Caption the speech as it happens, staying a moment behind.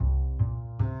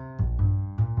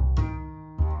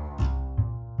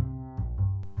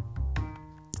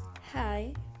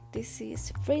Hi, this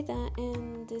is Frida,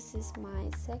 and this is my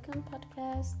second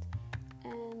podcast.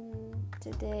 And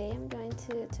today I'm going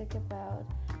to talk about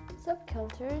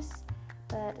subcultures,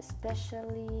 but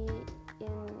especially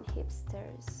in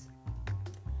hipsters.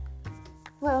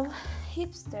 Well,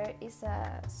 hipster is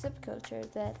a subculture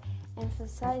that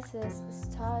emphasizes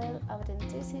style,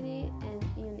 authenticity, and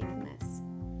uniqueness.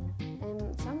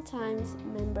 And sometimes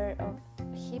members of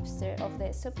the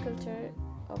subculture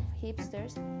of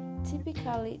hipsters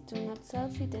typically do not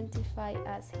self-identify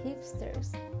as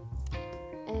hipsters.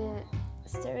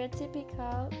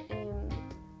 Stereotypical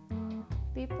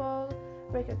people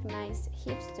recognize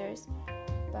hipsters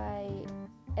by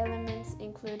elements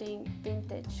including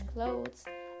vintage clothes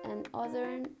and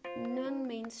other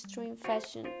non-mainstream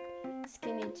fashion,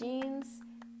 skinny jeans,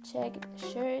 checked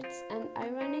shirts, and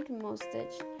ironic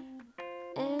mustache,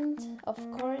 and of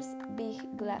course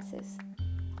big glasses.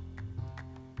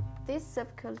 This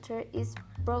subculture is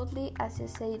broadly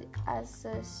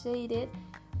associated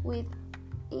with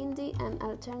indie and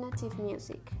alternative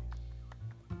music.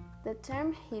 The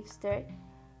term hipster,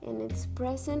 in its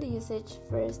present usage,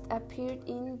 first appeared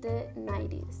in the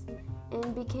 90s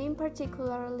and became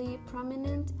particularly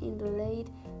prominent in the late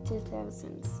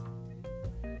 2000s.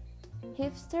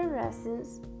 Hipster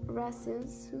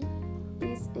racism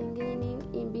is engaging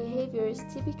in behaviors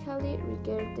typically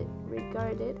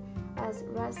regarded as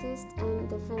racist and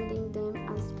defending them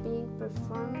as being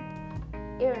performed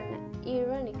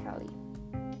ironically.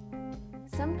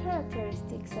 Some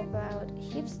characteristics about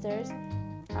hipsters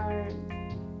are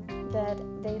that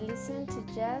they listen to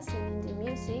jazz and indie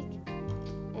music,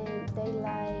 and they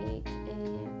like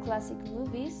classic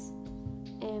movies,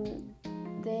 and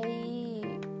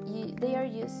they are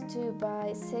used to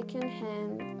buy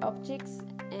second-hand objects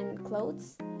and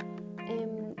clothes,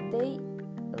 and they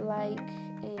like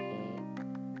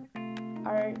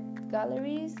art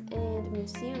galleries and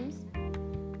museums,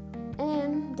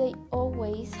 and they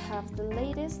always have the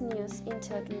latest news in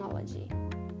technology,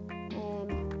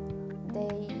 and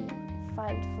they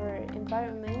fight for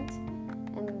environment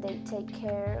and they take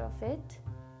care of it,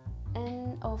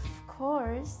 and of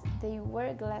course they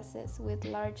wear glasses with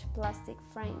large plastic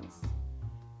frames.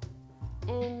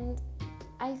 And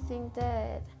I think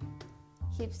that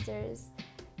hipsters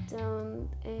don't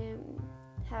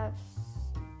have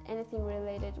anything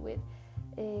related with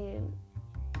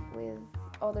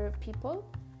other people,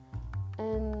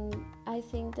 and I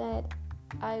think that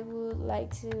I would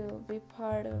like to be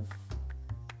part of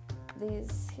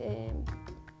this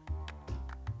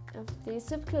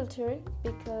subculture,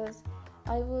 because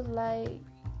I would like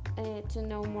to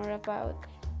know more about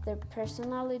their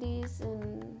personalities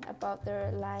and about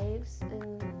their lives,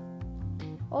 and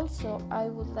also I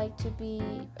would like to be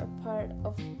a part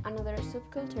of another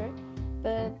subculture,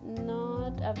 but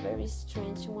not a very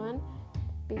strange one,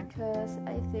 because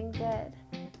I think that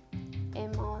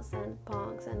emos and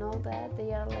punks and all that,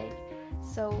 they are like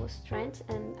so strange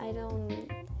and I don't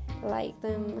like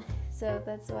them, so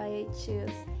that's why I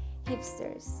choose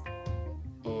hipsters.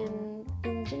 And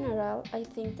in general, I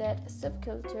think that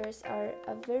subcultures are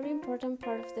a very important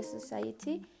part of the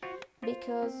society,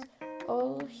 because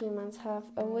all humans have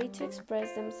a way to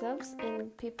express themselves,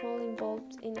 and people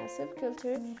involved in a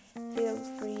subculture feel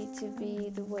free to be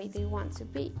the way they want to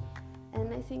be,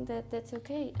 and I think that that's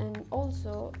okay. And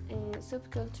also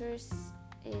subcultures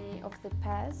of the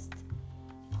past,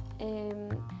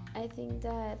 I think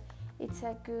that it's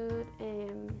a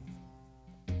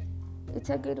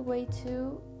good way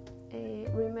to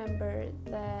remember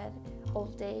that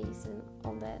old days and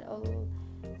all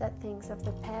that things of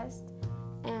the past.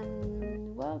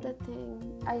 And well,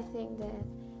 I think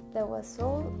that was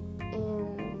all,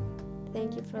 and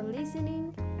thank you for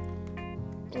listening,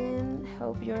 and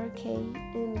hope you're okay,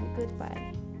 and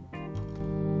goodbye.